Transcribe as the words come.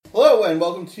Hello and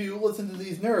welcome to Listen to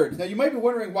These Nerds. Now you might be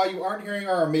wondering why you aren't hearing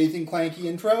our amazing clanky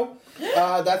intro.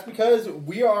 That's because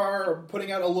we are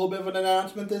putting out a little bit of an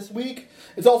announcement this week.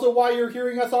 It's also why you're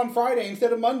hearing us on Friday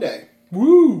instead of Monday.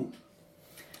 Woo!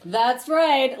 That's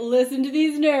right. Listen to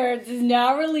These Nerds is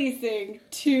now releasing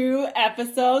 2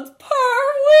 episodes per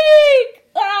week.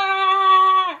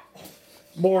 Ah!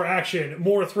 More action,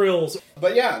 more thrills.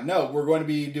 But yeah, no, we're going to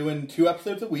be doing 2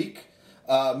 episodes a week.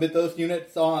 Mythos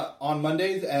units on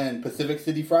Mondays and Pacific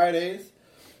City Fridays.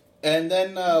 And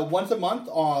then once a month,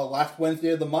 on last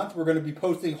Wednesday of the month, we're going to be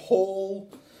posting whole,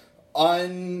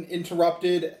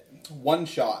 uninterrupted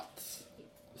one-shots.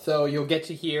 So you'll get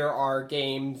to hear our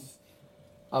games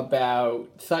about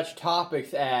such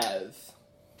topics as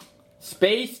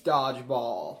space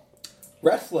dodgeball,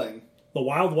 Wrestling, The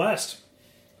Wild West.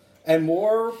 and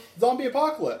more zombie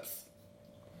apocalypse.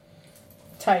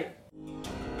 Tight.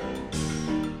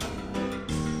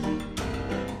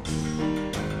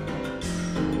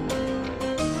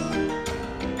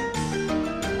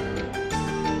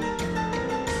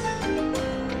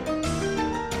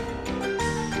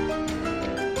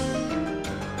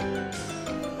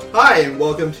 Hi, and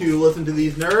welcome to Listen to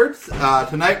These Nerds.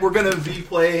 Tonight we're going to be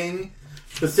playing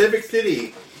Pacific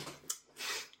City.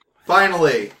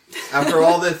 Finally, after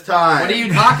all this time. What are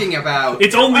you talking about?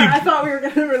 It's only... I thought we were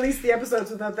going to release the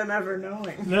episodes without them ever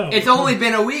knowing. No. It's only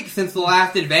been a week since the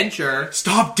last adventure.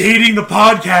 Stop dating the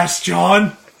podcast,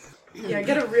 John! Yeah,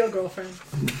 get a real girlfriend.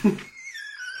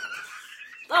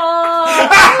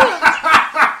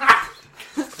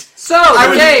 So, I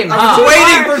was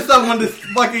waiting for someone to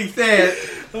fucking say it.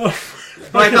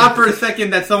 But I thought for a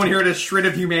second that someone heard a shred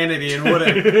of humanity and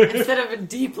wouldn't. Instead of a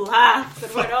deep laugh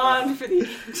that went on for the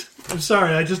end. I'm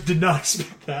sorry, I just did not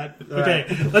expect that. Okay,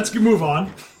 let's move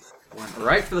on. Went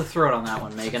right for the throat on that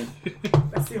one, Megan.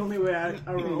 That's the only way I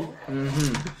roll.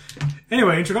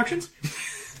 Anyway, introductions?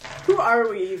 Who are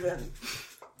we even?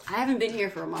 I haven't been here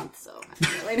for a month, so I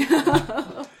don't really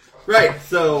know. Right,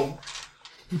 so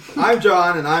I'm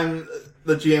John, and I'm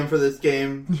the GM for this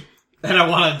game. And I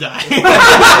want to die.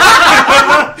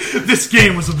 This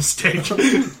game was a mistake.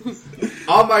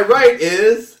 On my right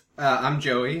is... I'm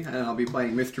Joey, and I'll be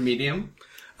playing Mr. Medium.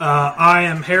 I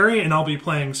am Harry, and I'll be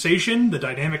playing Seishin, the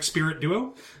dynamic spirit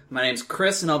duo. My name's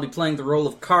Chris, and I'll be playing the role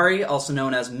of Kari, also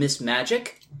known as Miss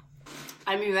Magic.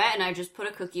 I'm Yvette, and I just put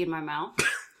a cookie in my mouth.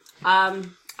 I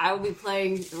will be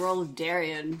playing the role of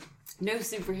Darian. No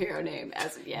superhero name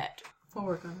as of yet. We'll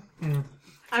work on it.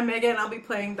 I'm Megan, I'll be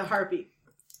playing the Harpy.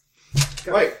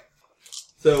 Go. Right.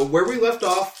 So, where we left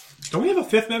off... Don't we have a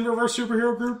 5th member of our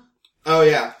superhero group? Oh,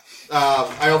 yeah.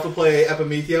 I also play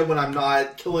Epimethea when I'm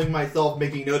not killing myself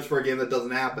making notes for a game that doesn't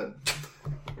happen.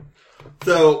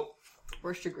 So...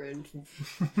 We're chagrined.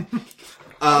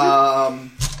 Last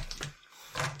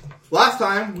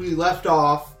time, we left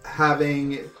off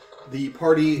having the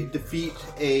party defeat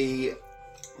a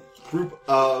group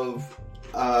of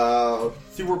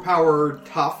superpowered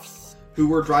toughs who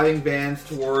were driving vans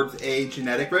towards a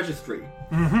genetic registry.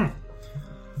 Mm-hmm.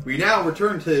 We now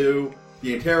return to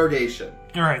the interrogation.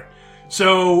 Alright.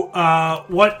 So,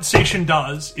 what Seishin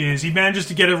does is he manages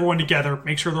to get everyone together,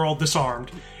 make sure they're all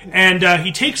disarmed, and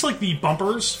he takes, like, the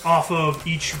bumpers off of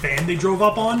each van they drove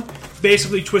up on,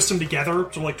 basically twists them together,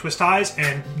 so like twist ties,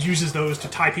 and uses those to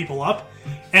tie people up.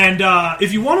 And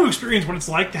if you want to experience what it's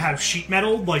like to have sheet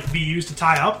metal, like, be used to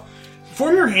tie up,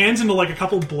 form your hands into, like, a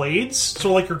couple blades,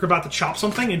 so, like, you're about to chop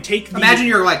something, and take the... Imagine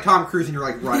you're like Tom Cruise and you're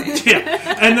like running.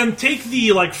 Yeah, and then take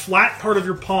the, like, flat part of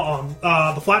your palm,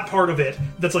 the flat part of it,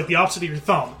 that's, like, the opposite of your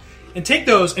thumb, and take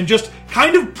those and just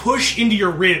kind of push into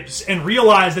your ribs and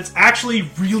realize it's actually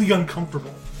really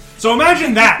uncomfortable. So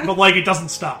imagine that, but, like, it doesn't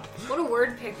stop. What a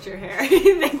word picture, Harry.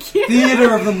 Thank you.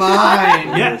 Theater of the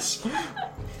mind. Yes.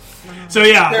 So,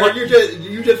 yeah. Sarah,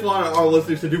 you just want our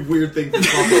listeners to do weird things.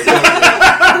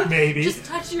 Maybe. Just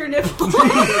touch your nipple.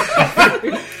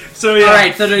 So, yeah.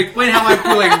 Alright, so to explain how I'm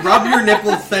feeling, rub your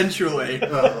nipples sensually.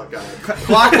 Oh, God.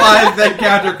 Clockwise, then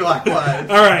counterclockwise.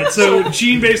 Alright, so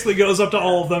Gene basically goes up to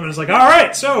all of them and is like,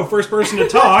 alright, so first person to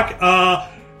talk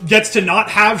gets to not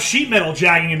have sheet metal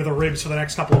jagging into the ribs for the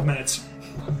next couple of minutes.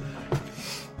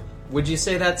 Would you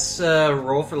say that's a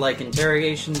role for, like,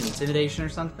 interrogation, intimidation, or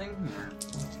something?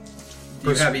 Do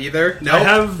you have either? No. I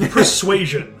have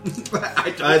persuasion.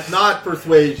 It's not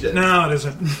persuasion. No, it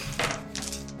isn't.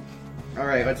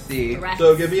 Alright, let's see.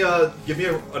 So give me a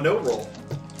note roll.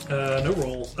 No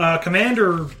rolls. Command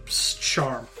or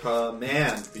charm?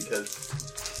 Command,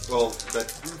 because, well,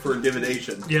 that's for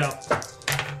intimidation. Yeah.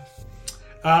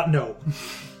 No.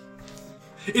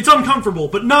 It's uncomfortable,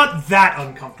 but not that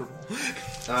uncomfortable.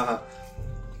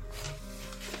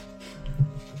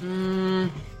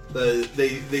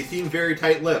 They seem very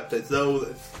tight-lipped, as though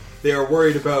they are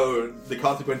worried about the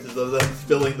consequences of them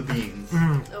spilling the beans.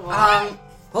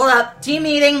 Hold up. Team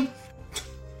meeting.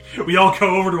 We all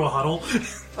go over to a huddle.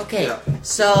 Okay, Yeah.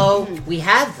 so we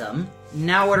have them.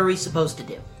 Now what are we supposed to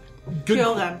do? Good.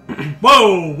 Kill them.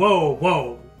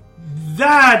 Whoa.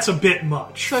 That's a bit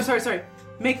much. Sorry.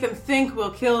 Make them think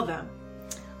we'll kill them.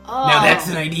 Oh. Now that's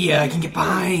an idea I can get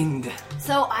behind.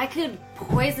 So I could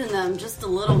poison them just a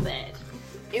little bit.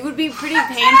 It would be pretty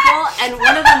painful, and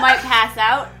one of them might pass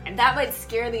out, and that might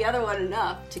scare the other one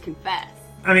enough to confess.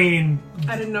 I mean,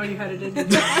 I didn't know you had it in you.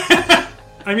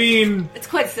 It's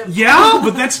quite simple. yeah,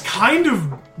 but that's kind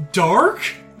of dark.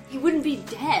 He wouldn't be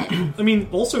dead. I mean,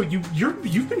 also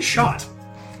you've been shot.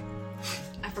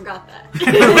 I forgot that.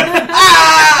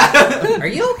 Are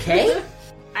you okay?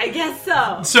 I guess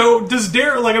so. So does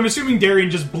Darian? Like, I'm assuming Darian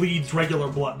just bleeds regular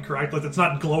blood, correct? Like, it's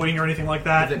not glowing or anything like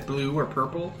that. Is it blue or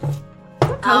purple?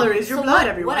 What color is your so blood, what,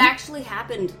 everyone? What actually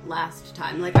happened last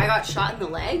time? Like, I got shot in the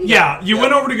leg? Yeah, you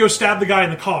went over to go stab the guy in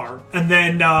the car, and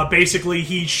then basically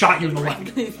he shot you in the Break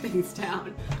leg. these things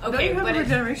down. Don't Okay, you have but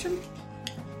regeneration?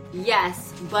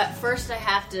 yes, but first I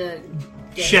have to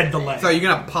get Shed the it. leg. So you're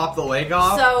gonna pop the leg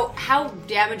off? So, how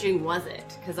damaging was it?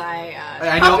 Because I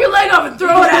Pop your know. leg off and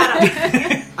throw it at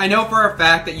him! I know for a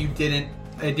fact that it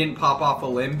didn't pop off a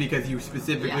limb because you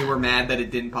specifically Yeah. were mad that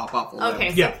it didn't pop off a limb. Okay,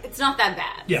 so Yeah. it's not that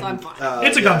bad. Yeah. So I'm fine.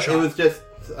 It's a gunshot. It was just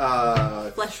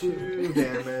Flesh 2 wound.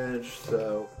 damage,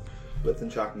 so with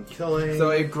and shock and killing. So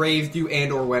it grazed you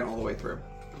and or went all the way through.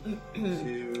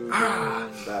 2,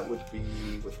 that would be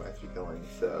with my 3 killing,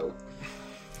 so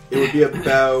it would be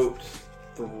about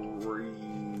 3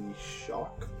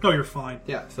 shock. No, you're fine.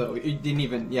 Yeah, so it didn't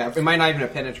even. Yeah, it might not even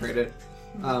have penetrated.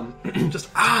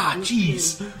 Just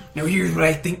jeez. Now here's what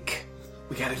I think.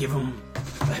 We gotta give him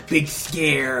a big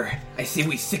scare. I say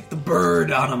we sick the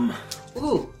bird on him.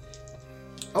 Ooh.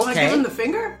 Wanna give him Okay. the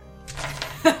finger?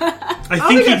 I I think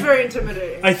think he. that's very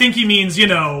intimidating. I think he means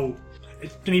and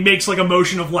he makes like a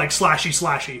motion of like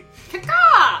slashy.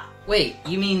 Caca! Wait,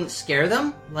 you mean scare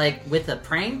them? Like with a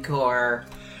prank or...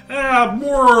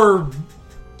 More.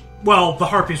 Well, the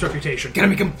Harpy's reputation. Gotta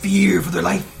make them fear for their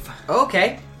life.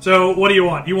 Okay. So, what do you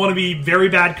want? You want to be very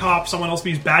bad cop, someone else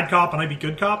be bad cop, and I be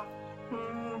good cop?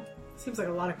 Seems like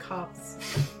a lot of cops.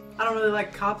 I don't really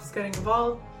like cops getting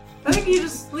involved. I think you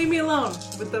just leave me alone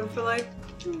with them for like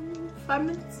 5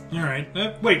 minutes. Alright.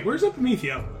 Wait, where's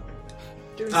Epimethea?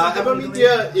 Doing something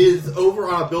Epimethea is over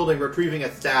on a building retrieving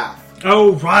a staff.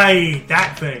 Oh, right,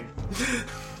 that thing.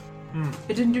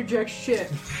 It didn't do jack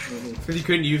shit. Because you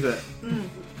couldn't use it.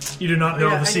 You do not know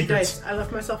Yeah, the I need secrets. dice. I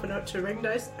left myself a note to ring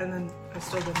dice, and then I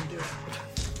still didn't do it.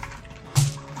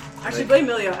 Actually, blame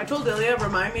Ilya. I told Ilya,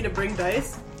 remind me to bring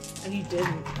dice, and he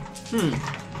didn't.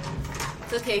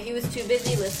 It's okay, he was too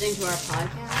busy listening to our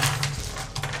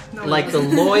podcast. No, Like he the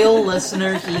wasn't. loyal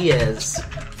listener he is.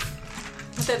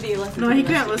 That'd be a lesson No, to he the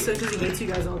can't rest listen because he hates you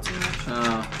guys all too much.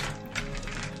 Oh.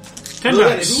 10 Who in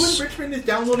dice. Richmond is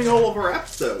downloading all of our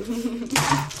episodes?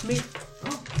 Me?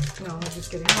 Oh. No, I'm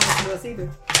just kidding. He don't listen to us either.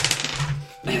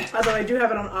 Although I do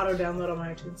have it on auto download on my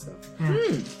iTunes, so.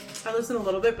 I listen a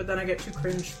little bit, but then I get too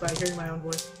cringed by hearing my own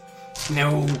voice.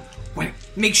 No,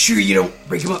 make sure you don't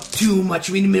break them up too much.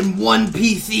 We need them in one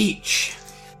piece each.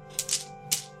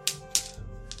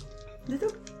 Little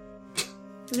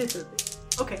bit.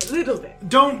 Okay, a little bit.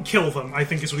 Don't kill them, I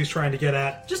think is what he's trying to get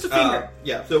at. Just a finger.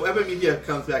 Yeah, so Epimethea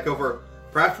comes back over.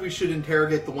 Perhaps we should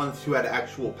interrogate the ones who had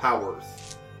actual powers.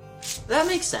 That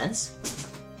makes sense.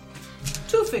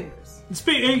 2 fingers.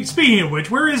 Speaking of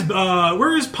which, where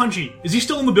is Punchy? Is he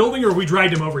still in the building, or have we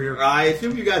dragged him over here? I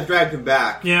assume you guys dragged him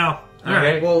back. Yeah.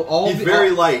 Alright. Well, He's very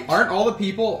light. Aren't all the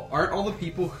people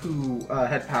who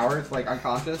had powers like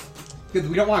unconscious? Because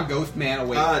we don't want Ghost Man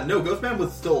awake. No, Ghostman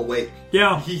was still awake.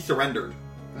 Yeah. He surrendered.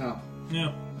 Oh.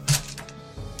 Yeah.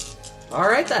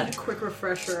 Alright then. A quick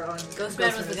refresher on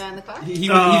Ghostman was the guy in the car? He's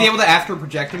able to astral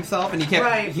project himself, and he kept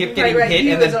Right, getting right, hit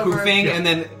he and then was over- poofing, Yeah. and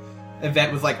then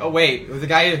Yvette was like, "Oh wait, it was a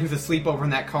guy who's asleep over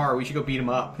in that car. We should go beat him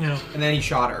up." Yeah. And then he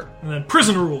shot her. And then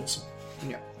prison rules.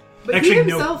 Yeah. But Actually, he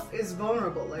no. himself is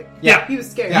vulnerable. Like, Yeah. he was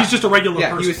scared. He's just a regular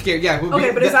Yeah, person. he was scared. Yeah.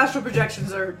 Okay, but his astral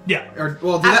projections are. Yeah.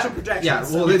 Astral projections, Yeah.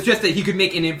 so- Well, it's just that he could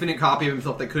make an infinite copy of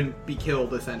himself that couldn't be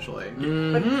killed, essentially.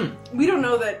 But we don't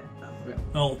know that.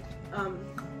 Oh.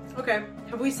 Okay,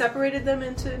 have we separated them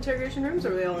into interrogation rooms,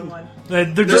 or are they all in one? They're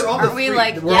just. on the Are we street.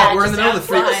 like, We're in the middle of the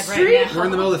street. outside right now? We're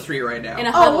in the middle of the street right now. In a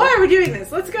Oh, huddle. why are we doing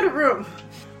this? Let's get a room.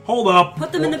 Hold up.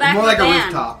 Put them in the back More of like a a van.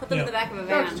 rooftop. Put them in Yeah. the back of a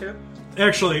That's van. true.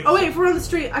 Actually. Oh wait, if we're on the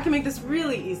street, I can make this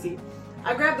really easy.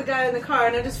 I grab the guy in the car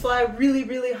and I just fly really,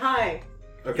 really high.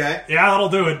 Okay. Yeah, that'll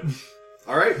do it.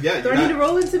 All right. Yeah. Do I need to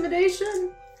roll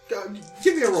intimidation?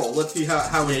 Give me a roll. Let's see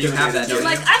how Yeah, you have that, You're don't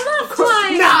like, you? I love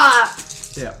climb. Nah!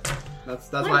 Yeah.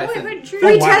 That's My why I boyfriend said. Drew.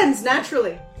 Three wow. tens,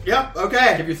 naturally. Yep.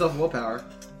 Okay. Give yourself willpower.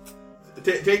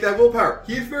 Take that willpower.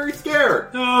 He's very scared.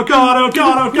 Oh god! Oh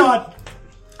god! Oh god!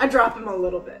 I drop him a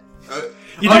little bit.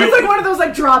 You Oh, do. it's like one of those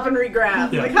like drop and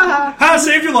re-grab. Yeah. Like, haha. Ha!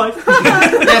 Saved your life.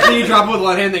 Yeah, so you drop it with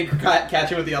one hand, then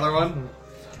catch it with the other one.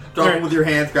 Drop Alright. him with your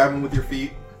hands. Grab him with your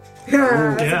feet.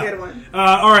 That's yeah. a good one.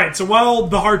 All right. So while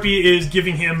the harpy is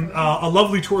giving him a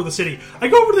lovely tour of the city, I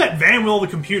go over to that van with all the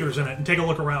computers in it and take a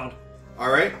look around. All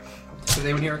right. Does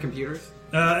anyone here have computers?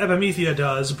 Epimethea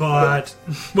does, but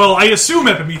well, I assume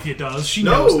Epimethea does. She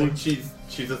knows No, things.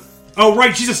 she's a Oh,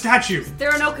 right. She's a statue. There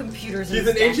are no computers. she's in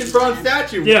an ancient statues, bronze man.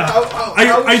 statue. Yeah. How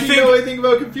I would she think- know anything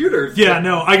about computers? Yeah,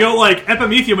 no. I go like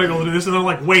Epimethea might be able to do this, and I'm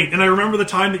like, wait. And I remember the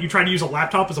time that you tried to use a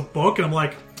laptop as a book, and I'm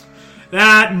like,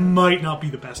 that might not be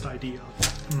the best idea.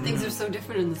 Things are so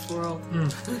different in this world.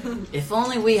 If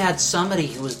only we had somebody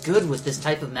who was good with this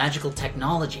type of magical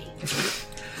technology.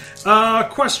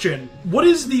 Question: What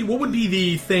would be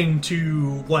the thing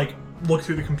to like look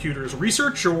through the computers?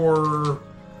 Research or?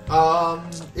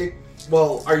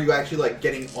 Well, are you actually like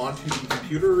getting onto the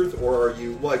computers, or are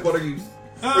you like what are you?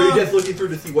 Are you just looking through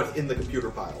to see what's in the computer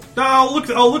pile? I'll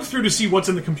look through to see what's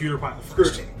in the computer pile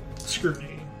first. Scrutiny.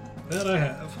 Scrutiny. That I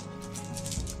have.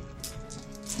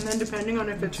 And then depending on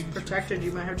if it's protected,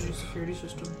 you might have to do security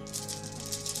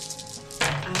systems. I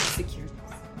have secure.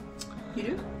 You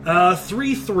do?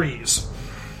 3 3s.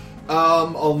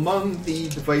 Among the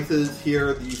devices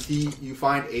here, you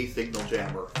find a signal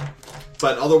jammer,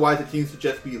 but otherwise it seems to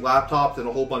just be laptops and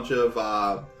a whole bunch of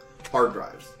hard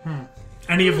drives.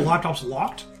 Any of the laptops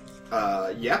locked?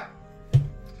 Yeah,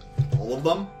 all of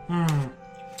them.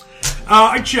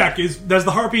 I check. Does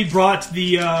the harpy brought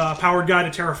the powered guy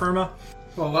to terra firma?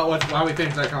 Well, why don't we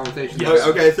finish that conversation? Yes.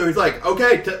 Okay, so he's like,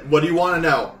 okay, what do you want to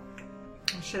know?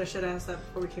 I should have asked that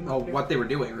before we came Oh, up here. what they were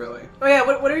doing, really. Oh yeah,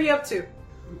 what are you up to?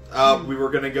 We were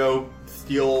gonna go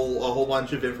steal a whole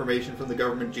bunch of information from the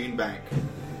government gene bank.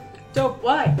 Dope,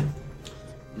 why?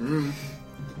 We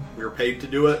were paid to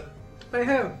do it. By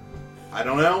who? I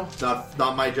don't know. It's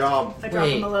not my job. I dropped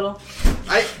Wait. him a little.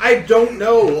 I don't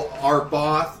know. Our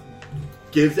boss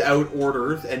gives out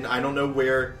orders, and I don't know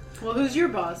where. Well, who's your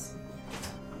boss?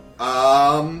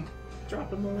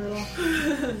 Drop him a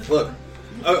little. Look.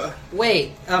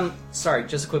 Wait, sorry,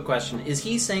 just a quick question. Is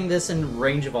he saying this in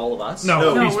range of all of us?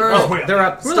 No, he's we're- way up. They're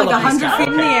up. We're still like up in the 100 sky. feet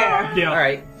in the air. Yeah.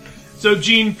 Alright. So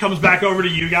Gene comes back over to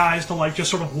you guys to like just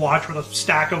sort of watch with a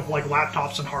stack of like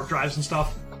laptops and hard drives and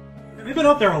stuff. They've been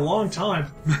up there a long time.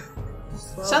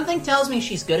 Something tells me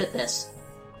she's good at this.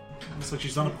 Looks like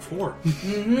she's done it before.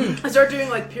 I start doing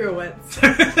like pirouettes.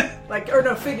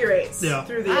 Figure eights. Yeah.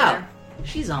 Through the Wow. air.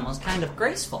 She's almost kind of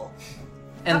graceful.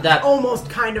 And that Almost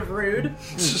kind of rude.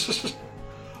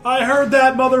 I heard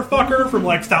that motherfucker from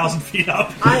like 1,000 feet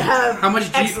up. I have How much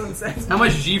excellent sense. How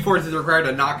much G-force is required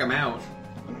to knock him out?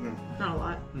 Not a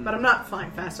lot. But I'm not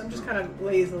flying fast. I'm just kind of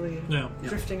lazily Yeah.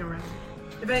 drifting around.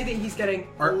 If anything, he's getting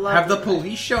Have lovely. the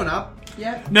police shown up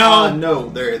yet? No, No,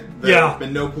 there's Yeah.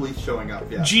 been no police showing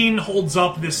up yet. Gene holds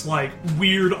up this like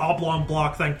weird oblong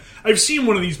block thing. I've seen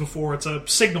one of these before. It's a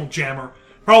signal jammer.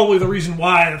 Probably the reason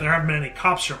why there haven't been any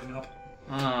cops showing up.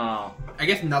 oh, I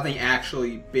guess nothing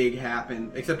actually big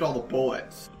happened, except all the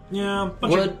bullets. Yeah.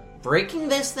 bunch of- would breaking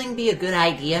this thing be a good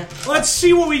idea? Let's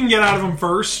see what we can get out of him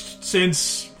first,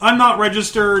 since I'm not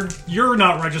registered, you're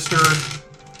not registered.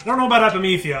 I don't know about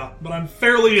Epimethea, but I'm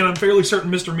fairly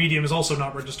certain Mr. Medium is also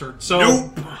not registered.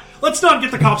 So let's not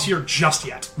get the cops here just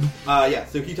yet. Yeah,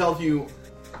 so he tells you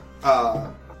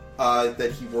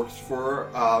that he works for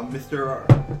Mr.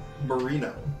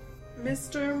 Marino.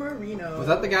 Mr. Marino. Was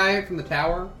that the guy from the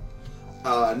tower?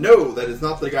 No, that is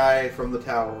not the guy from the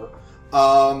tower.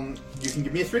 You can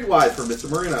give me a streetwise for Mr.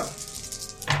 Marino.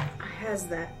 Has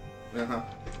that? Uh-huh.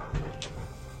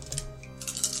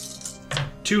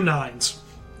 2 9s.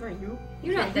 Not you.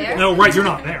 You're not there. No, right, you're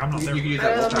not there. I'm not You there. can use I'm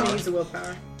that going to willpower. use the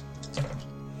willpower.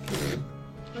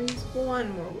 I'll use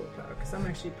one more willpower because I'm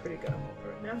actually pretty good at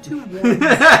willpower. Now I'm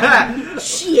 2-1.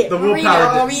 Shit. The Marino,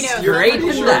 willpower. Marino. You're Great pretty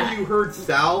with sure that. you heard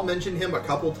Sal mention him a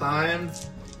couple times.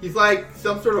 He's like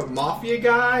some sort of mafia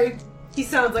guy. He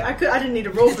sounds like I didn't need to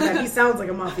roll for that. He sounds like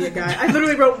a mafia guy. I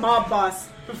literally wrote mob boss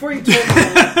before you told me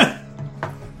that.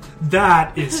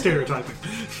 That is stereotyping.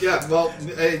 Yeah, well,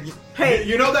 Hey.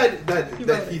 you know that You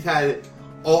wrote it. he's had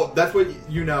all. That's what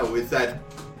you know is that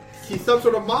he's some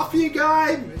sort of mafia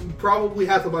guy. He probably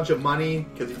has a bunch of money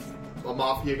because he's a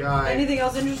mafia guy. Anything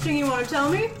else interesting you want to tell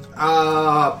me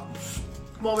Uh,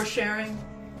 while we're sharing?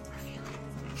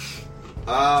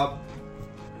 I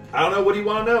don't know. What do you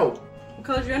want to know? What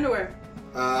color's your underwear?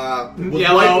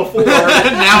 Yellow. Right before.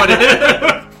 Now it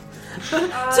is. Too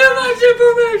much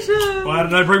information! Why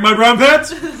did I bring my brown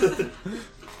pants?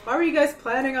 Why were you guys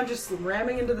planning on just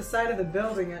ramming into the side of the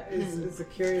building? Is a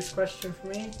curious question for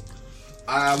me.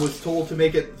 I was told to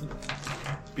make it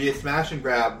be a smash and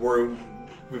grab where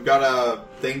we've got a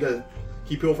thing to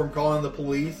keep people from calling the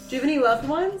police. Do you have any loved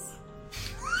ones?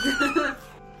 Don't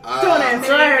Uh,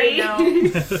 answer, I already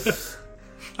know.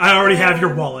 I already have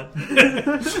your wallet.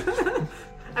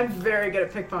 I'm very good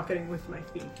at pickpocketing with my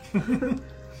feet.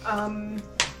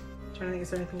 Trying to think, is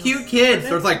there anything Cute else? kid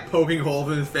starts like poking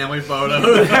holes in his family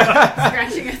photos.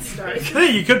 Scratching at stars.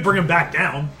 Hey, you could bring him back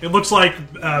down. It looks like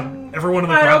everyone in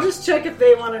the Alright, I'll crowd. just check if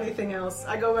they want anything else.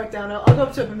 I go back down. I'll go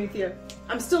up to Epimethea.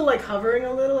 I'm still like hovering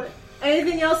a little.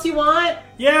 Anything else you want?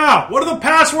 Yeah, what are the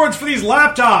passwords for these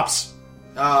laptops?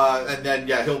 and then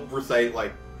he'll recite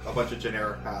like a bunch of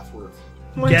generic passwords.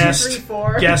 1, 2, Guest, 3,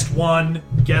 4. guest 1,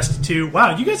 guest 2.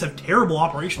 Wow, you guys have terrible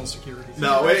operational security.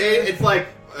 No, it's like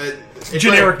it's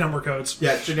Generic like- number codes.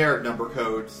 Yeah, it's generic number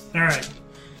codes. All right,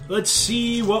 let's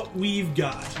see what we've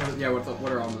got. Yeah, what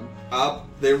are all of them?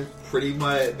 They're pretty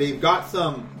much. They've got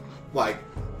some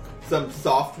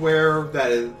software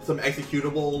that is some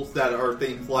executables that are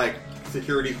things like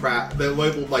security crack. They're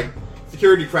labeled like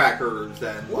security crackers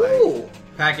and like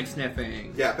Package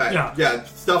sniffing. yeah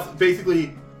stuff.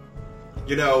 Basically,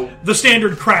 The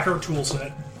standard cracker tool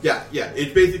set. yeah.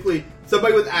 It's basically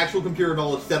somebody with actual computer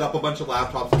knowledge set up a bunch of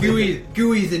laptops.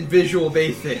 GUIs in Visual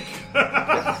Basic.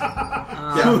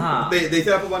 Yeah, they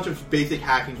set up a bunch of basic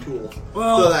hacking tools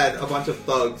Well- so that a bunch of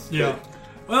thugs. Yeah. could-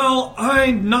 Well,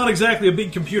 I'm not exactly a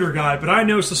big computer guy, but I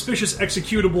know suspicious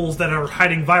executables that are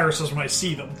hiding viruses when I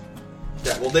see them.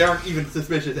 Yeah, well, they aren't even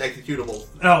suspicious executables.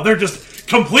 Oh, they're just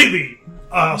completely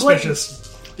suspicious.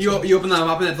 You open them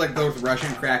up and it's like those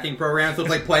Russian cracking programs, so it's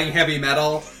like playing heavy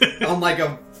metal on like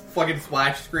a fucking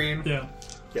splash screen. Yeah.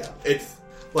 Yeah, it's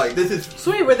like this is.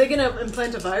 So wait, were they going to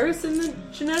implant a virus in the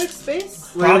genetic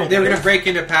space? Probably. They were going to break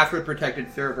into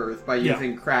password-protected servers by Yeah.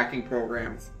 using cracking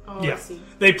programs. Oh, Yeah. I see.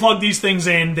 They plug these things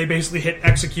in, they basically hit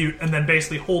execute, and then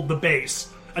basically hold the base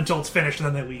until it's finished, and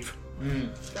then they leave.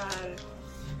 Got it.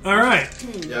 Alright.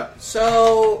 Yeah.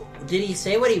 So, did he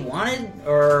say what he wanted,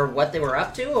 or what they were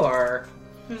up to, or...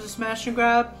 There's a smash and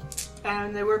grab,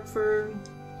 and they work for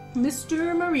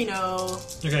Mr. Marino.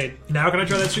 Okay, now can I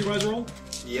try that supervisor roll?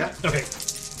 Yeah. Okay.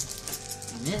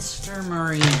 Mr.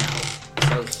 Marino.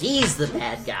 So he's the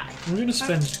bad guy. I'm gonna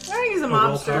spend... I think he's a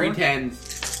willpower. mobster. 3 10s.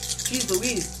 Jeez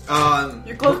Louise. Um.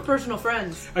 Your close personal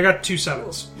friends. I got 2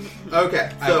 7s.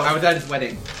 Okay. So I was at his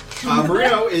wedding.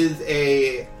 Marino is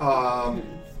a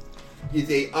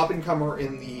up and comer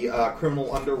in the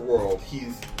criminal underworld. He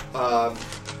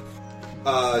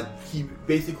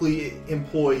basically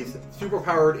employs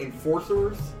superpowered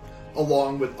enforcers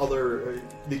along with other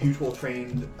the usual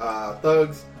trained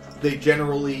thugs. They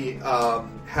generally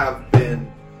have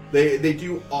been they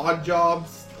do odd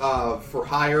jobs for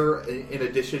hire in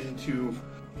addition to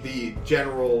the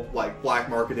general like black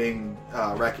marketing,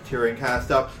 racketeering kind of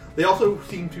stuff. They also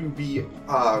seem to be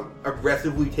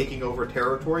aggressively taking over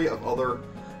territory of other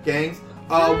gangs.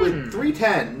 With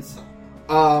 310s,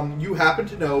 you happen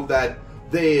to know that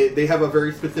they have a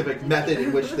very specific method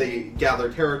in which they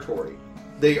gather territory.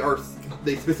 They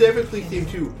specifically seem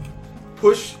to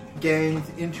push gangs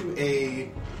into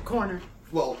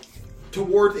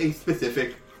towards a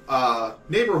specific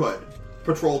neighborhood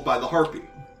patrolled by the Harpy.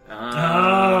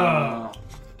 Ah.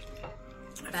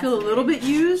 I feel a little bit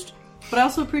used, but I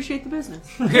also appreciate the business.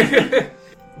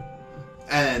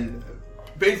 And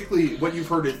basically, what you've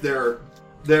heard is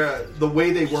the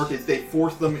way they work is they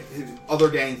force other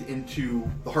gangs into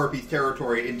the Harpies'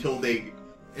 territory until they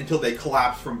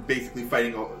collapse from basically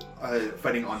fighting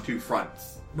on two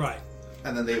fronts, Right.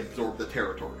 and then they absorb the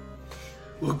territory.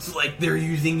 Looks like they're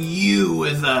using you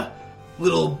as a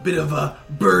little bit of a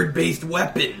bird-based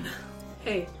weapon.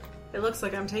 Hey, it looks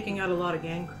like I'm taking out a lot of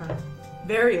gang crime.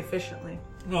 Very efficiently.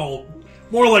 Well,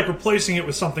 more like replacing it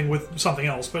with something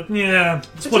else, but yeah,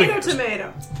 splitting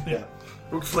Tomato. Yeah.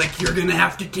 Looks like you're gonna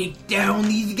have to take down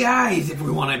these guys if we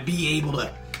want to be able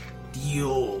to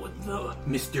deal with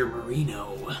Mr.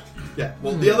 Marino. Yeah.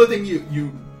 Well, the other thing you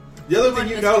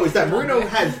know is that Marino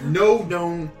has no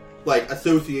known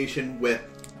association with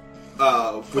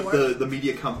the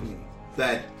media company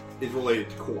that is related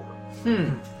to Core.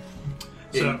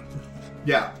 So,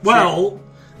 Yeah. well,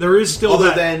 there is still other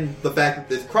that than the fact that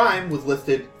this crime was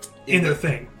listed in their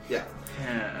thing. Yeah.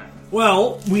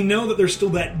 Well, we know that there's still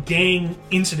that gang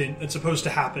incident that's supposed to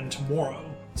happen tomorrow.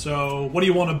 So, what do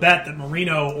you want to bet that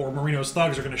Marino or Marino's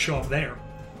thugs are going to show up there?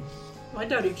 I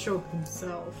doubt he'd show up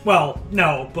himself. Well,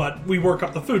 no, but we work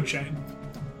up the food chain.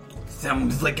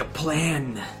 Sounds like a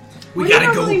plan. We Where do you gotta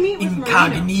go normally meet with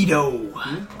incognito.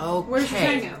 Where's his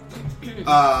Okay.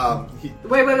 hangout?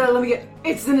 Wait, let me get...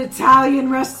 It's an Italian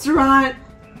restaurant.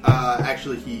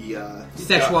 Actually, he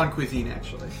Szechuan cuisine,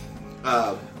 actually.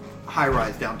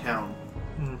 high-rise downtown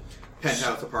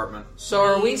penthouse apartment. So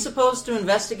are we supposed to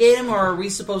investigate him, or are we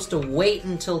supposed to wait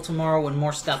until tomorrow when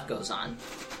more stuff goes on?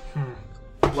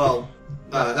 Well,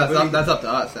 That's up to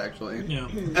us, actually. Yeah.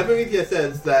 Epimethea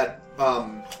says that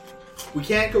we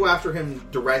can't go after him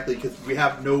directly because we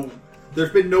have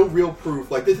there's been no real proof.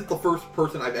 Like, this is the first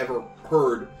person I've ever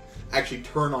heard actually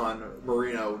turn on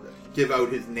Marino, give out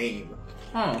his name.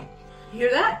 Oh. You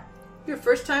hear that? You're a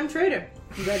first-time trader.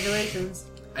 Congratulations.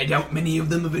 I doubt many of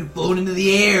them have been flown into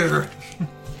the air.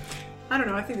 I don't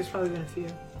know. I think there's probably been a few.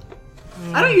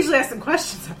 I don't usually ask them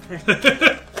questions up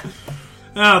there.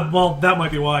 Well, that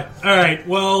might be why. Alright,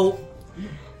 well,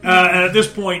 and at this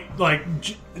point, like,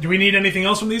 do we need anything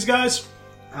else from these guys?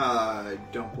 I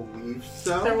don't believe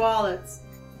so. Their wallets.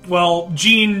 Well,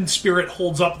 Gene Spirit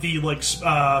holds up the, like,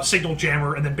 signal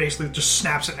jammer and then basically just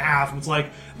snaps it in half and it's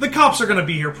like, the cops are gonna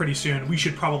be here pretty soon. We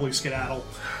should probably skedaddle.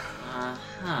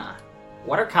 Uh-huh.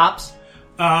 What are cops?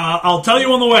 I'll tell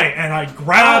you on the way. And I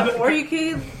grab... Or you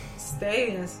could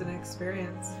stay as an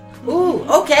experience. Ooh,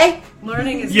 okay.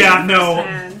 Learning is Yeah, no.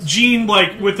 firsthand. Gene,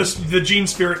 like, with the Gene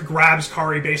Spirit grabs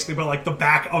Kari basically by, like, the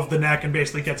back of the neck and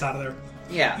basically gets out of there.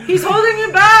 Yeah. He's holding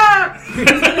him back!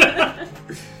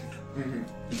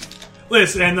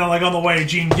 Listen, and like on the way,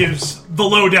 Gene gives the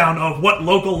lowdown of what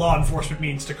local law enforcement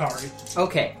means to Kari.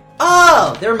 Okay.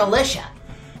 Oh, they're militia.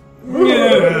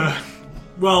 Yeah.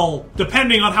 Well,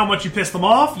 depending on how much you piss them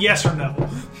off, yes or no.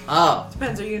 Oh.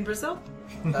 Depends, are you in Brazil?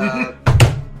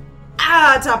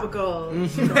 Topical.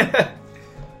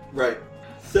 Right.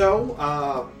 So,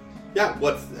 yeah,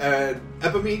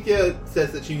 Epimethea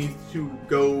says that she needs to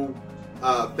go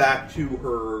back to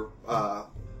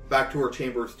her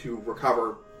chambers to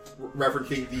recover,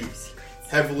 referencing the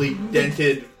heavily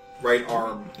dented right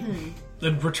arm.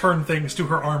 Then return things to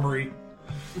her armory.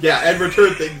 Yeah, and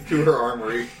return things to her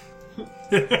armory.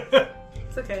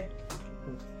 It's okay.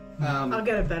 I'll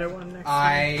get a better one next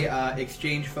time. I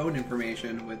exchange phone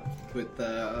information with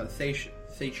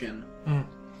Seishin.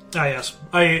 Ah, yes.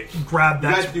 I grabbed You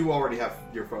that. guys do already have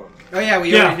your phone. Oh yeah,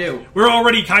 we already do. We're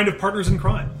already kind of partners in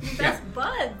crime. Best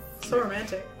buds. So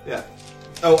romantic. Yeah.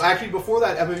 Oh, actually, before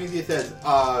that, Epimethea says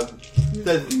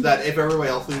that if everybody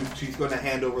else leaves, she's going to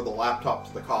hand over the laptop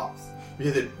to the cops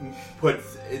because it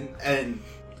puts in, and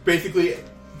basically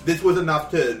this was enough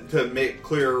to make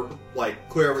clear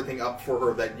everything up for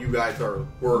her that you guys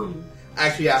were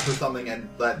actually after something, and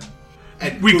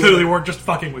We clearly weren't just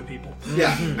fucking with people.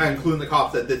 yeah, and including the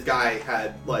cops that this guy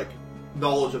had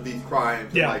knowledge of these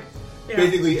crimes, Yeah. and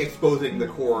basically exposing the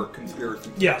core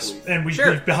conspiracy. To Yes, the police. and we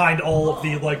leave behind all of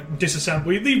the disassembly.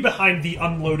 We leave behind the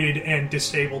unloaded and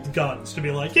disabled guns to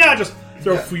be like, yeah, just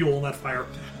throw fuel in that fire.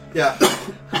 Yeah.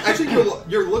 Actually,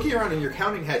 you're looking around and you're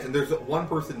counting heads, and there's one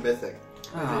person missing.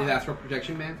 Is it Astral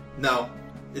Projection Man? No,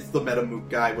 it's the Metamook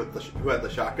guy who had the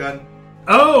shotgun.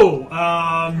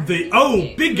 Oh,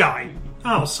 big guy.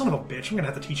 Oh, son of a bitch! I'm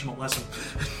gonna have to teach him a lesson.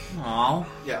 Aw.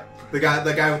 Yeah, the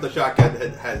guy with the shotgun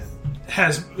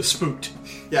Has spooked.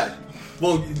 yeah.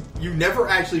 Well, you never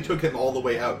actually took him all the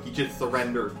way out. He just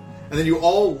surrendered, and then you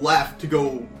all left to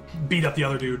go Beat up the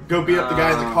other dude. beat up the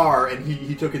guy in the car, and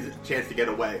he took his chance to get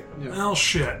away. Oh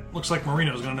shit! Looks like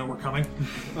Marino's gonna know we're coming.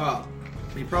 Oh,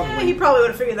 he He probably probably would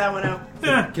have figured that one out.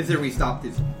 Yeah. consider we stopped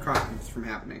these crimes from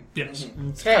happening. Yes.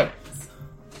 Okay.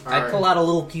 I Alright. pull out a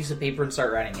little piece of paper and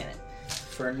start writing in it.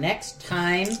 For next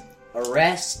time,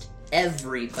 arrest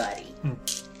everybody.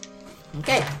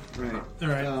 Okay. Right. All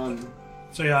right.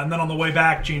 So yeah, and then on the way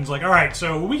back, Gene's like, "All right,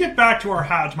 so when we get back to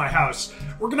my house,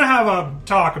 we're gonna have a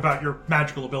talk about your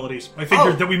magical abilities. I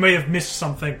figured that we may have missed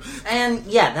something." And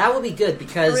yeah, that would be good Are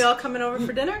because. we all coming over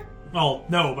for dinner? Well,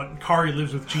 no, but Kari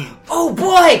lives with Gene. Oh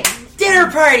boy! Dinner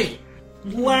party!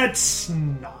 Let's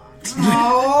not.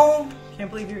 Oh! Can't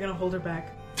believe you're gonna hold her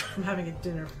back from having a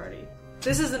dinner party.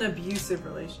 This is an abusive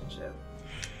relationship.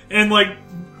 And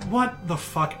what the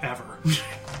fuck ever.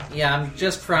 Yeah, I'm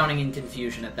just frowning in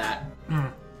confusion at that.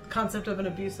 Concept of an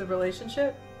abusive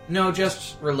relationship? No,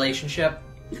 just relationship.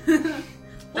 That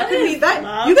could be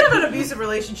that. You can have an abusive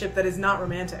relationship that is not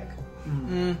romantic.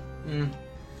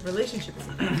 Relationship is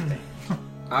a bad thing.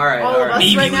 Alright, All of us alright.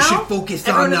 Maybe right we now, should focus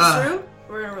everyone on, that's true,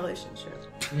 we're in a relationship.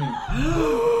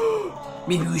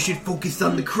 Maybe we should focus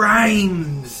on the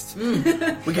crimes.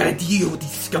 We gotta deal with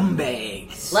these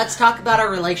scumbags. Let's talk about our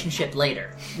relationship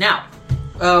later. Now,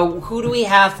 who do we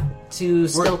have to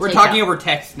still We're take talking out? over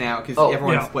text now because Oh,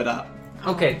 everyone's yeah. split up.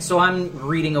 Okay, so I'm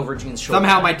reading over Gene's shoulder.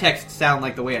 Somehow my texts sound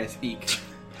like the way I speak.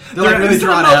 They're like really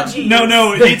drawn out.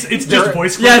 No, it's just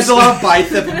voice clips. Yeah, it's a lot of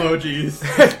bicep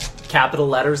emojis. Capital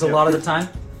letters a lot of the time.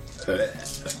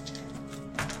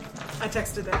 I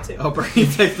texted that too. Oh, Bernie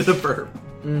texted a burp.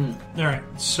 Alright,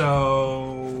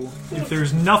 so if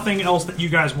there's nothing else that you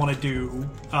guys want to do,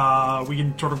 we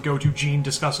can sort of go to Gene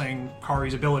discussing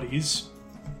Kari's abilities.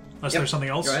 Unless there's something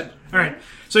else. Go ahead. Alright,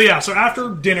 so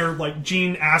after dinner, like,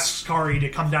 Gene asks Kari to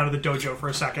come down to the dojo for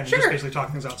a second, just basically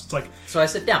talking things out. So it's like, So I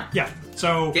sit down. yeah,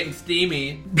 so... Getting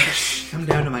steamy. Come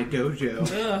down to my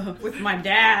dojo. With my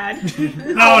dad.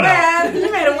 No. Dad,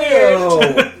 you made it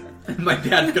weird. My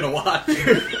dad's gonna watch.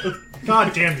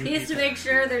 God damn you. He has to make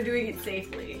sure they're doing it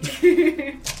safely.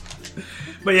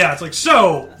 But yeah, it's like,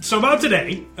 so about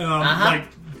today, like,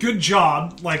 good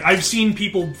job. Like, I've seen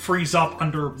people freeze up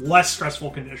under less stressful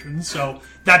conditions, so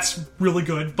that's really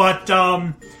good. But,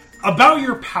 about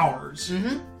your powers,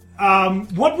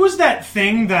 what was that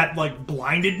thing that, like,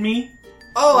 blinded me?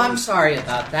 Oh, I'm sorry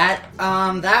about that.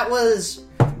 That was...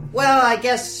 Well, I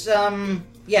guess,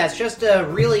 yeah, it's just a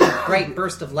really bright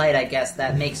burst of light, I guess,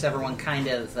 that makes everyone kind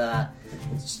of,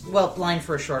 blind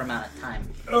for a short amount of time.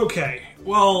 Okay,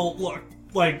 well, look,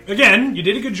 like, again, you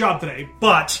did a good job today,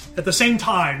 but at the same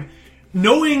time,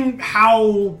 knowing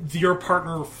how your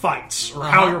partner fights, or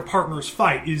how your partners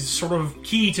fight, is sort of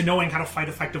key to knowing how to fight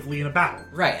effectively in a battle.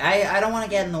 Right, I don't want to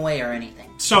get in the way or anything.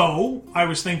 So, I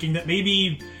was thinking that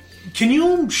maybe... Can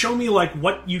you show me, like,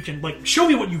 what you can... Like, show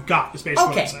me what you've got, is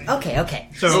basically what I'm saying. Okay.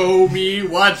 So, Show me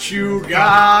what you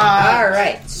got.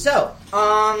 Alright, so,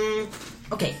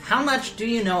 okay, how much do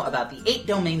you know about the 8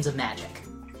 domains of magic?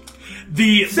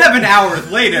 the... 7 hours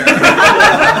later.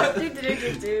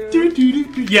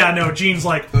 Yeah, no, Gene's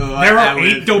like, there are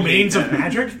 8 domains of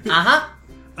magic?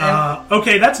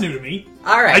 Okay, that's new to me.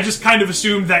 Alright. I just kind of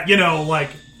assumed that, you know, like,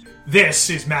 this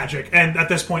is magic, and at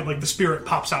this point, like, the spirit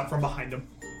pops out from behind him.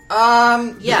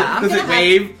 Yeah, Does it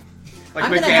wave? Like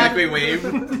I'm gonna mechanically wave?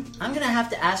 I'm gonna have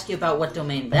to ask you about what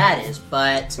domain that is,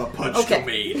 but... A punch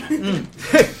domain.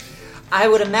 I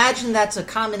would imagine that's a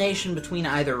combination between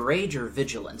either rage or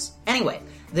vigilance. Anyway,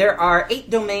 there are 8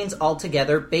 domains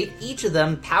altogether, each of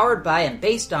them powered by and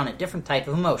based on a different type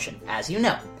of emotion, as you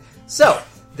know. So,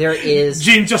 there is...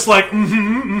 Gene's just like,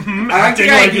 I like the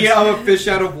idea of a fish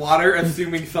out of water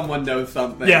assuming someone knows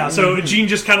something. Yeah, so Gene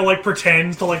just kind of, like,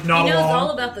 pretends to, like, nod He knows along.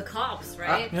 all about the cops,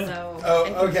 right? Yeah. So.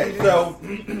 Oh, okay. So,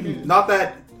 not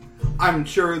that I'm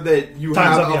sure that you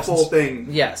Time's have of the a full essence. thing.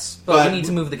 Yes, but But- we need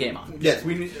to move the game on. Yes,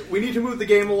 we need to move the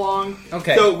game along.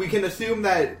 Okay. So we can assume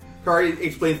that Kari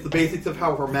explains the basics of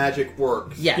how her magic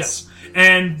works. Yes.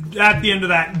 And at the end of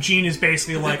that, Gene is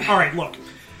basically like, alright, look,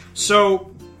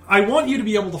 so I want you to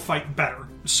be able to fight better.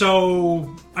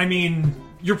 So, I mean,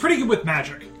 you're pretty good with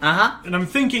magic. And I'm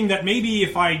thinking that maybe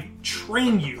if I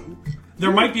train you,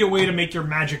 there might be a way to make your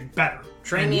magic better.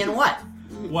 Train me in what?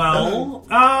 Well,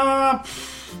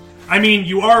 I mean,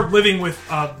 you are living with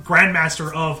a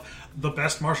grandmaster of the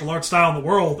best martial arts style in the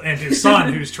world and his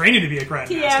son who's training to be a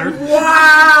grandmaster.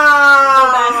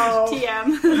 Wow!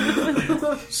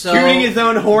 TM. So, Shooting his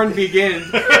own horn begins.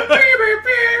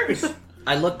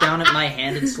 I look down at my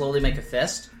hand and slowly make a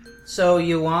fist. So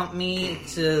you want me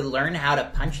to learn how to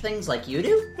punch things like you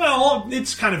do? Well,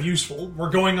 it's kind of useful. We're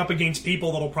going up against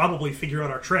people that'll probably figure out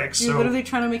our tricks, You're so literally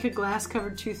trying to make a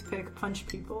glass-covered toothpick punch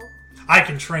people. I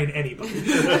can train anybody.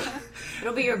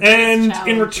 It'll be your biggest And challenge.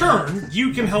 in return,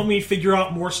 you can help me figure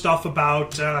out more stuff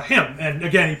about him. And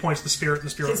again, he points to the spirit, and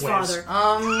the spirit His waves.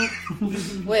 father.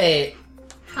 Wait.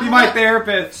 Be my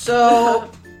therapist. So,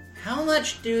 how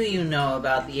much do you know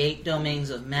about the 8 domains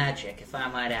of magic, if I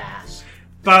might ask?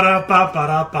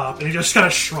 Ba-da-ba-ba-da-ba. And he just kind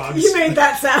of shrugs. You made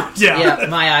that sound. Yeah. Yeah,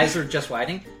 my eyes are just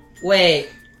widening. Wait,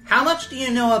 how much do you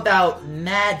know about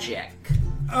magic?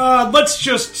 Let's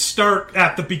just start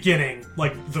at the beginning,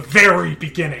 like the very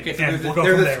beginning, Okay, so and there's we'll a, go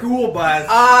there's from a there. school bus.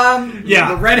 Yeah,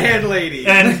 The redhead lady.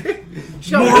 and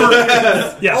more,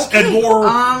 yes, and more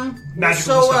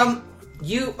magical stuff.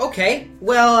 Okay,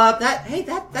 well,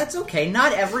 that's okay.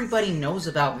 Not everybody knows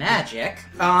about magic.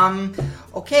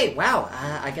 Okay, wow,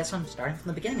 I guess I'm starting from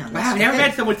the beginning on this. Wow, I've never Okay.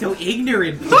 met someone so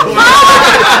ignorant. You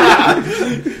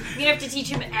have to teach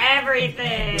him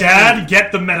everything. Dad,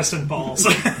 get the medicine balls.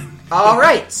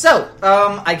 Alright, so,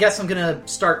 I guess I'm gonna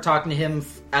start talking to him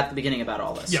at the beginning about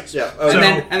all this. Yes. Yeah. So-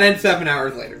 Okay. and then 7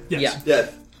 hours later. Yes. Yeah.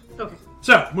 Yes. Okay.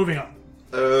 So, moving on.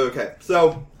 Okay.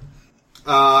 So,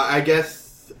 I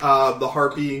guess the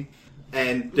Harpy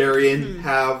and Darian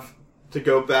have to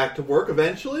go back to work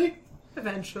eventually.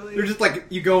 Eventually. They're just like,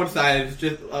 you go inside and it's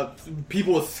just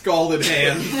people with scalded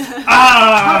hands.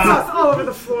 Hot sauce all over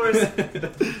the floors.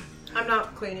 I'm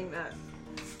not cleaning that.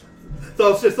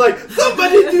 So it's just like,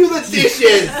 somebody do the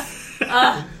dishes!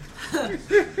 I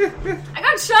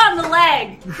got shot in the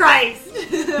leg. Christ.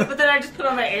 But then I just put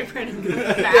on my apron and go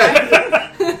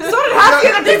back. So did half the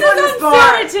other This people in is this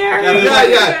bar. unsanitary.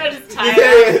 Yeah. I just tie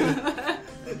it up.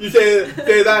 You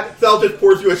say that, Sal just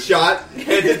pours you a shot,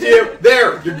 hands it to you.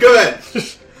 There, you're good.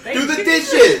 Do the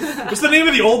dishes. What's the name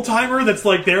of the old timer that's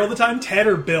like there all the time? Ted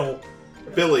or Bill?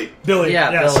 Billy. Billy. Yeah,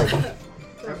 yes. Billy.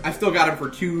 I still got him for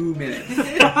 2 minutes.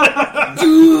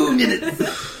 2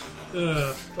 minutes.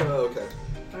 Okay.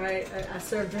 I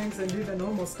serve drinks and do the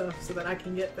normal stuff so that I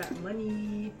can get that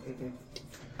money.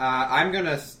 I'm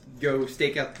gonna go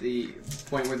stake out the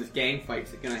point where this gang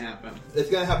fight's gonna happen.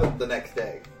 It's gonna happen the next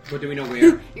day. But do we know where?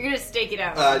 You're gonna stake it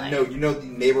out. No, you know the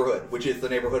neighborhood, which is the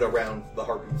neighborhood around the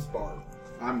Harpies bar.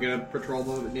 I'm gonna patrol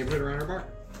the neighborhood around our bar.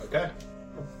 Okay.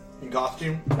 In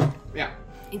costume? Yeah.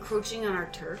 Encroaching on our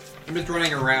turf. I'm just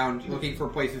running around looking for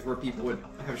places where people would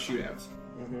have shootouts.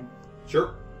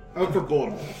 Sure. I look for bullet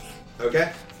holes.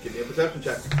 Okay. Give me a perception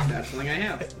check. That's something I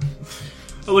have.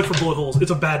 I look for bullet holes.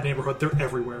 It's a bad neighborhood. They're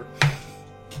everywhere.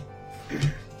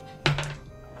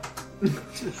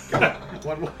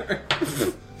 One more.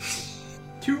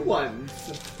 2 ones.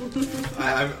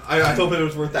 I hope it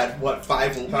was worth that,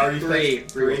 5 willpower? 3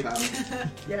 willpower.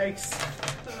 Yikes.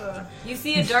 You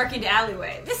see a darkened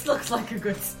alleyway. This looks like a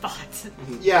good spot.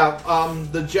 Yeah,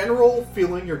 the general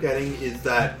feeling you're getting is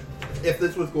that if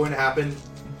this was going to happen,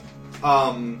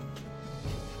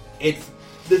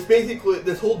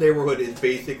 this whole neighborhood is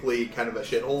basically kind of a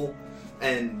shithole,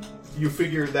 and you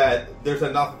figure that there's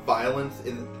enough violence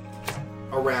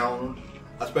around,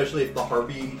 especially if the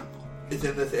Harpy is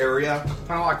in this area,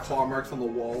 Kind of like claw marks on the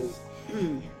walls.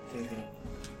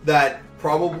 that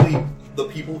probably the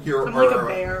people here I'm are like a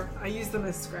bear. I use them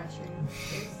as scratching.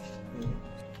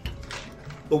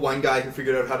 the one guy who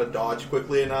figured out how to dodge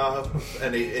quickly enough,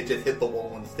 and it just hit the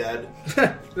wall instead.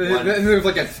 There's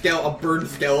like a burned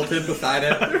skeleton beside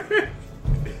it.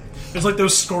 There's like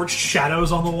those scorched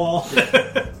shadows on the wall.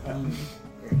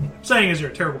 Saying is you're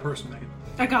a terrible person, Megan.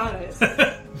 I got it.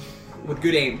 With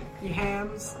good aim. You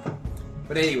hams.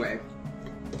 But anyway.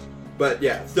 But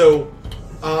yeah, so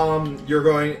you're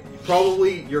going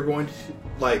to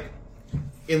like,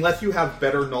 unless you have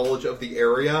better knowledge of the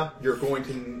area, you're going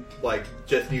to like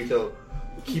just need to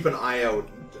keep an eye out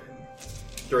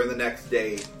during the next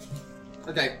day.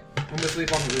 Okay. I'm gonna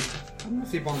sleep on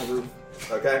the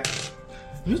roof. Okay.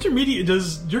 Mr. Media,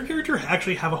 does your character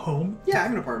actually have a home? Yeah, I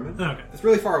have an apartment. Okay. It's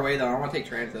really far away though. I don't want to take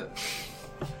transit.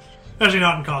 Actually,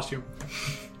 not in costume.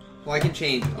 Well, I can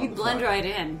change. on You the blend fly. right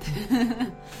in.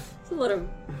 It's a little.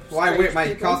 Well, I wear my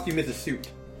people. costume is a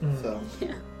suit. So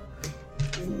Yeah.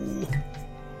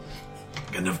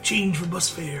 Got enough change for bus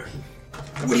fare.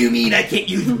 What do you mean I can't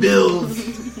use bills?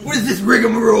 What is this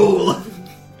rigmarole?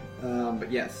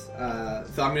 But yes.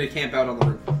 So I'm gonna camp out on the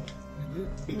roof.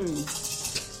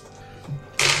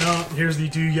 No, here's the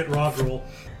do you get robbed rule.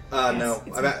 No,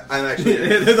 I'm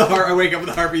actually. I wake up with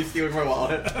the Harpy stealing my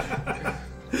wallet.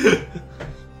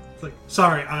 It's like,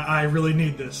 sorry, I really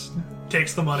need this.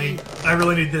 Takes the money. I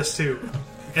really need this too.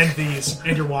 And these.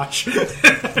 And your watch.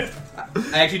 I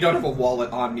actually don't have a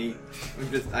wallet on me.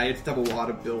 I just have a wad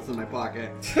of bills in my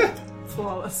pocket.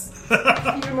 Flawless.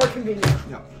 Even more convenient.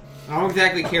 No. I don't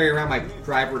exactly carry around my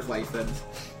driver's license.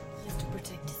 You have to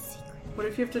protect his secret. What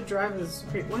if you have to drive as a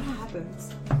superhero? What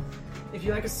happens if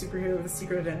you're like a superhero with a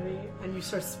secret identity and you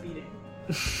start speeding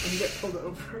and you get pulled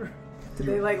over? Do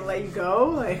they like let you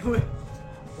go? Like,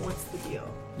 what's the deal?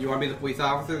 You want to be the police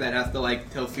officer that has to like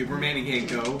tell Superman he can't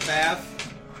go fast?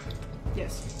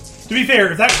 Yes. To be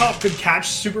fair, if that cop could catch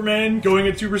Superman going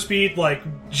at super speed, like,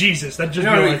 Jesus, that'd just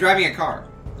No, be no, like... he's driving a car.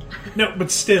 No,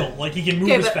 but still, like, he can move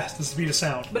Okay, as but- fast as the speed of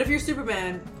sound. But if you're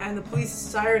Superman and the police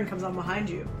siren comes on behind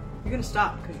you, you're gonna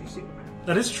stop because you're Superman.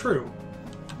 That is true.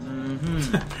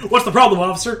 What's the problem,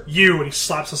 officer? You, and he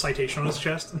slaps a citation on his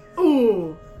chest.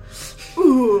 Ooh.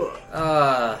 Ooh.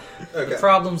 The Okay.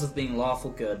 problems with being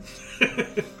lawful good.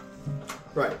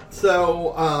 Right.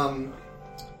 So,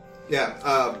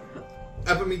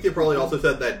 Epimethea probably also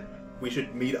said that we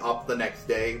should meet up the next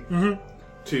day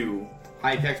to.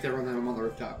 I text everyone that I'm on the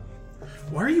rooftop.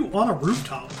 Why are you on a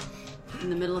rooftop? In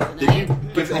the middle of the Did you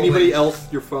night. give anybody else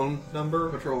your phone number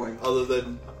Patrolling. other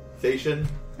than Station?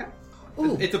 Yeah.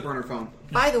 Ooh. It's a burner phone.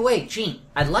 By the way, Gene,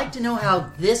 I'd like to know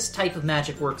how this type of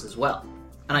magic works as well.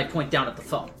 And I point down at the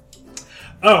phone.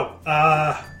 Oh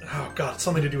god,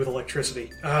 something to do with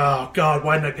electricity. Oh god,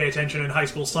 why didn't I pay attention in high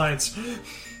school science?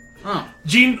 Oh.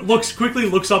 Gene quickly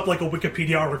looks up like a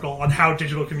Wikipedia article on how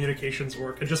digital communications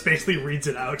work and just basically reads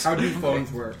it out. How do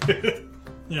phones work?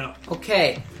 Yeah.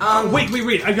 Okay.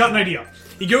 Wait. I've got an idea.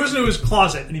 He goes into his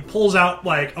closet and he pulls out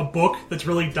like a book that's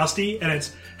really dusty, and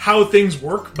it's How Things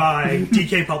Work by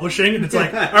DK Publishing, and it's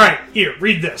like, all right, here,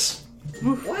 read this.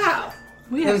 Wow.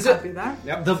 We have a copy of that.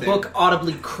 Yep, The same. book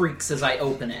audibly creaks as I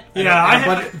open it.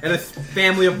 Yeah, And a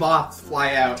family of bots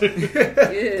fly out.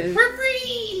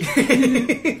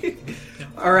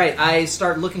 All right, I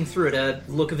start looking through it, a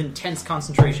look of intense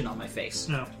concentration on my face.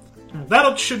 No.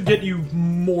 That should get you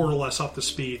more or less up to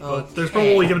speed, but there's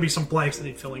probably going to be some blanks that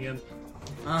need filling in.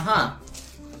 Uh-huh.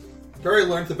 Barry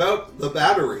learns about the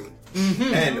battery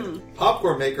and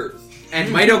popcorn makers. And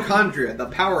mitochondria, the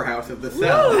powerhouse of the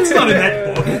cell. It's not in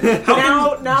that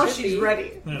book. Now she's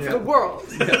ready for the world.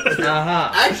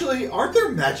 Uh-huh. Actually, aren't there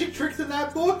magic tricks in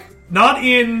that book? Not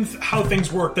in How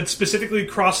Things Work. That's specifically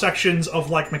cross-sections of,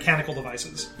 like, mechanical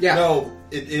devices. Yeah. No,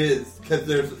 it is, because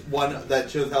there's one that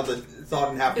shows how the sawed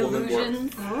and half woman works.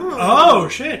 Illusions. Oh,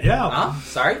 shit, yeah. Huh?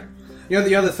 Sorry? You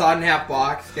know the sawed in half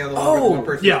box? You know, the one where one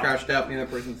person's yeah. crouched up and the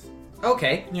other person's...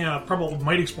 Okay. Yeah, probably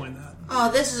might explain that. Oh,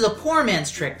 this is a poor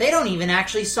man's trick. They don't even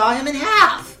actually saw him in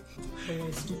half.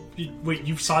 Wait,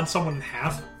 you've sawed someone in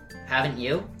half? Haven't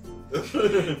you?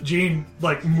 Gene,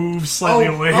 like, moves slightly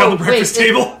away on the breakfast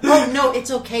table. No,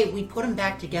 it's okay. We put him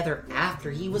back together after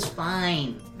he was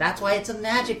fine. That's why it's a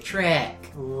magic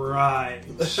trick. Right.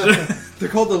 They're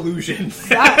called illusions.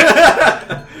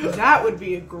 That would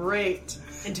be a great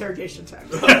interrogation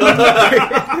tactic.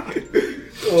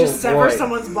 Just sever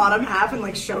someone's bottom half and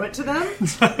like show it to them.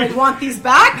 Like, want these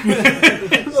back?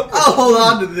 I'll hold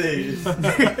on to these.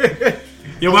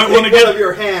 You might want to Take one get... of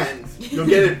your hands. You'll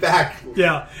get it back.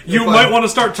 Yeah, you might want to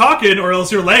start talking, or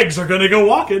else your legs are going to go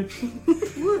walking.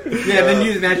 Yeah, then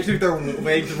use magic to make their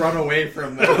legs run away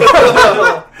from them.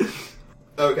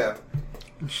 Okay.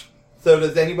 So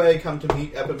does anybody come to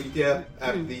meet Epimethea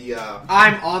at the...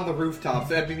 I'm on the rooftop,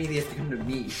 so Epimethea has to come to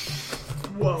me.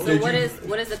 Whoa. So what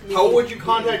is it? How would you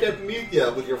contact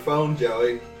Epimethea? With your phone,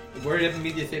 Joey? Where did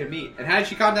Epimethea say to meet? And how did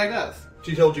she contact us?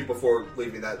 She told you before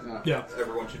leaving that Yeah.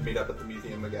 everyone should meet up at the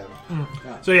museum again.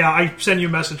 So yeah, I send you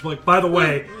a message like, by the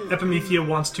way, Epimethea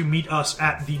wants to meet us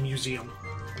at the museum.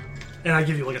 And I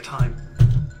give you like a time.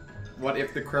 What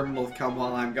if the criminals come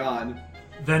while I'm gone?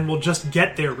 Then we'll just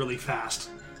get there really fast.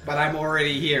 But I'm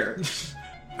already here.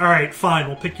 Alright, fine,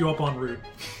 we'll pick you up en route.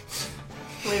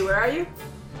 Wait, where are you?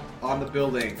 On the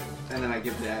building. And then I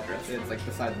give the address. It's like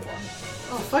beside the one.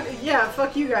 Oh,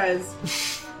 fuck you guys.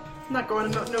 I'm not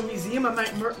going to no museum. I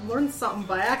might learn something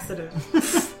by accident.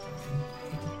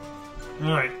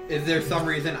 Alright. Is there some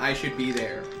reason I should be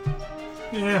there?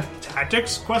 Yeah.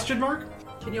 Tactics? Question mark?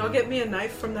 Can you all get me a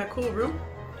knife from that cool room?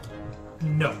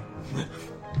 No.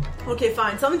 Okay,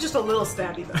 fine. Something just a little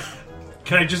stabby, though.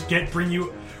 Can I just bring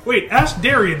you... Wait, ask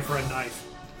Darian for a knife.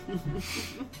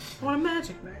 I want a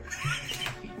magic knife.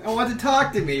 I want to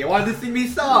talk to me. I wanted to sing me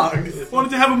songs. I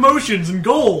wanted to have emotions and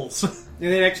goals.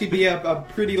 And they'd actually be a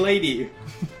pretty lady.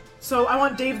 So I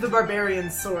want Dave the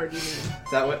Barbarian's sword, you mean?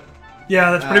 Is that what?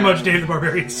 Yeah, that's pretty much Dave the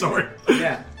Barbarian's sword.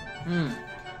 Yeah.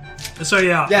 So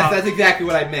yeah. Yes, that's exactly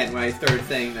what I meant when I started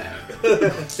saying that.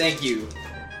 Thank you.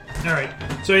 Alright.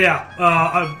 So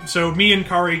yeah. So me and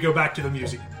Kari go back to the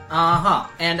museum. Uh-huh.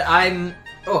 And I'm...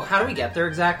 Oh, how do we get there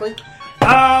exactly?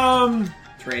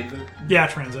 Transit. Yeah,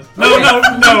 transit.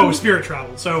 No, spirit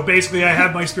travel. So basically, I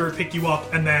have my spirit pick you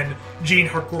up, and then Gene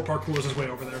hardcore parkours his way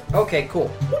over there. Okay,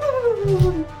 cool.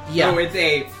 Yeah. So it's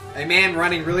a man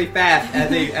running really fast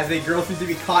as a girl seems to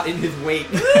be caught in his wake.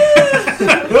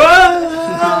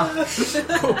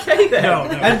 Okay then. No.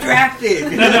 I'm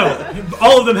drafting. No.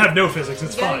 All of them have no physics.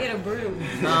 It's You gotta fine. get a broom.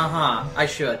 Uh-huh. I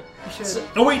should. So,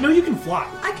 Oh wait, no, you can fly.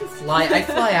 I can fly. I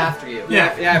fly after you.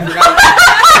 Yeah. Yeah, I forgot.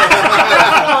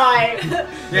 Fly.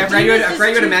 Yeah, I forgot you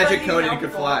had a magic code and you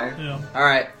could fly. Yeah.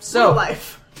 Alright, so...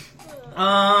 Life.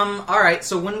 Alright,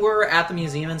 so when we're at the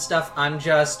museum and stuff, I'm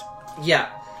just... Yeah.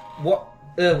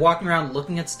 Walking around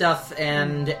looking at stuff,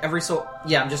 and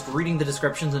I'm just reading the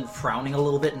descriptions and frowning a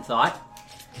little bit in thought.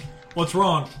 What's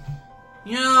wrong?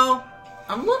 You know,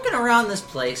 I'm looking around this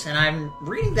place, and I'm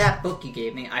reading that book you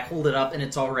gave me. I hold it up, and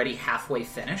it's already halfway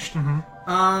finished.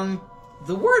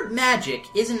 The word magic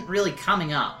isn't really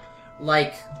coming up,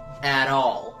 like, at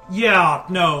all. Yeah,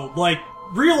 no. Like,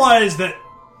 realize that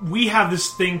we have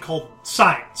this thing called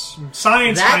science.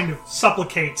 Science kind of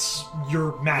supplicates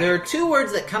your magic. There are two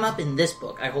words that come up in this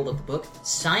book. I hold up the book.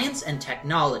 Science and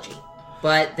technology.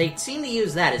 But they seem to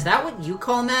use that. Is that what you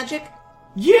call magic?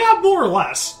 Yeah, more or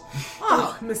less.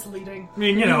 Oh, Misleading. I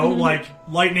mean, you know, like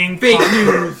lightning. Fake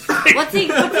news. What's he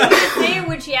gonna say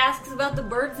when she asks about the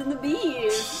birds and the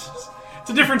bees? It's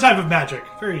a different type of magic.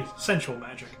 Very sensual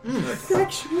magic.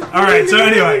 Alright, so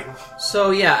anyway.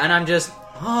 so yeah, and I'm just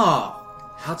Oh,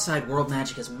 outside world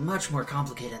magic is much more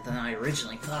complicated than I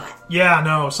originally thought. Yeah,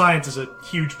 no, science is a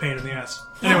huge pain in the ass.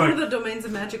 What are Anyway, the domains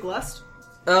of magic lust?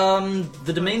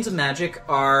 The domains of magic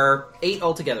are 8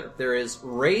 altogether. There is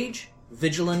rage,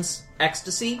 vigilance,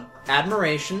 ecstasy,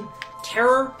 admiration,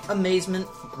 terror, amazement,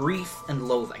 grief, and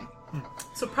loathing.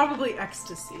 So probably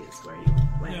ecstasy is where you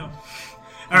land. yeah.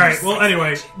 Alright, well,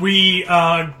 anyway, we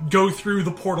go through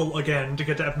the portal again to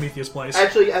get to Epimetheus' place.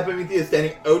 Actually, Epimetheus is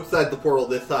standing outside the portal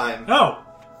this time. Oh,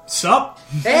 sup?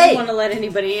 I don't Hey! want to let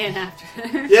anybody in after.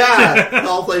 Yeah, it's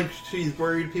all like she's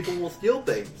worried people will steal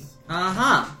things.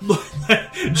 Uh-huh.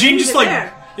 Gene just like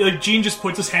there. Gene just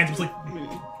puts his hands up like,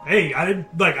 hey, I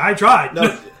tried.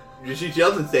 No, she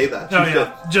doesn't say that. Oh She's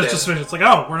yeah, just a says, switch. It's like,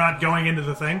 oh, we're not going into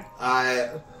the thing.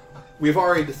 We've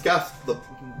already discussed the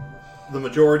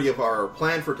majority of our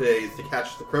plan for today is to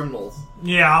catch the criminals.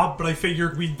 Yeah, but I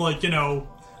figured we'd we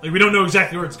don't know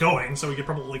exactly where it's going, so we could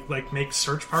probably make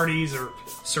search parties or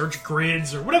search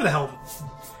grids or whatever the hell.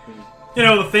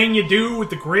 The thing you do with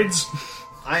the grids.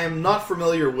 I am not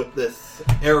familiar with this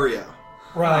area.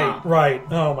 Right.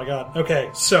 Oh my god. Okay,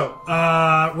 so,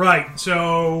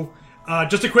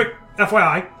 just a quick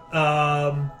FYI.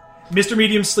 Mr.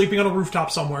 Medium's sleeping on a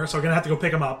rooftop somewhere, so I'm gonna have to go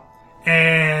pick him up.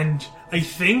 And I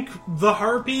think the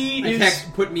harpy is...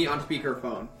 Text put me on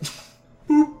speakerphone.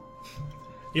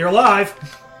 You're alive.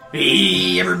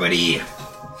 Hey, everybody.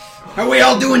 How are we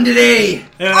all doing today?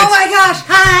 Oh my gosh,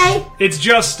 hi! It's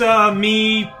just,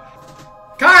 me...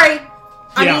 Kari!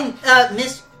 Yeah.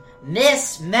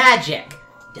 Miss Magic.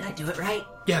 Did I do it right?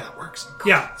 Yeah, that works.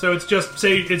 Yeah, so it's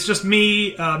just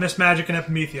me, Miss Magic, and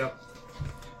Epimethea.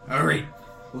 All right.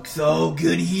 Looks all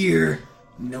good here.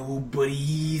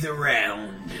 Nobody's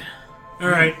around.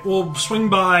 Alright, we'll swing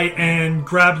by and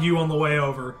grab you on the way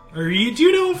over. Do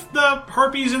you know if the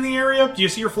harpy's in the area? Do you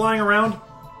see her flying around?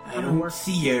 I don't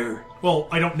see her. Well,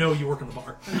 I don't know. You work in the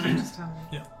bar. Just tell me.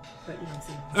 Yeah. But you don't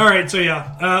see me. Alright, so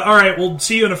yeah. Alright, we'll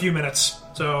see you in a few minutes.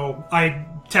 So I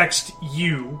text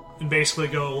you and basically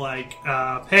go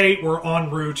hey, we're en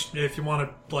route if you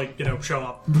want to, show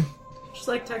up. Just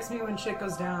text me when shit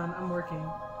goes down. I'm working.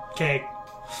 Okay.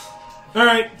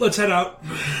 Alright, let's head out.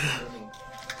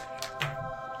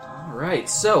 Alright,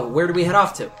 so where do we head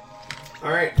off to?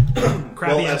 Alright.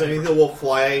 Crappy ass Epimetheus will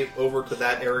fly over to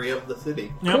that area of the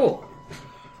city. Yep. Cool.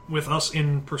 With us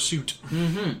in pursuit.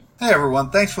 Hey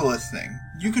everyone, thanks for listening.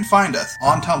 You can find us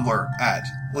on Tumblr at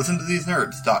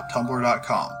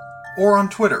listentothesenerds.tumblr.com or on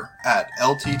Twitter at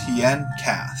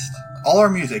LTTNcast. All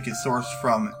our music is sourced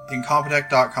from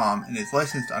Incompetech.com and is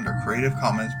licensed under Creative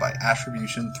Commons by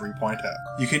Attribution 3.0.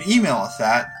 You can email us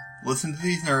at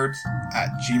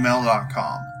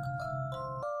listentothesenerds@gmail.com.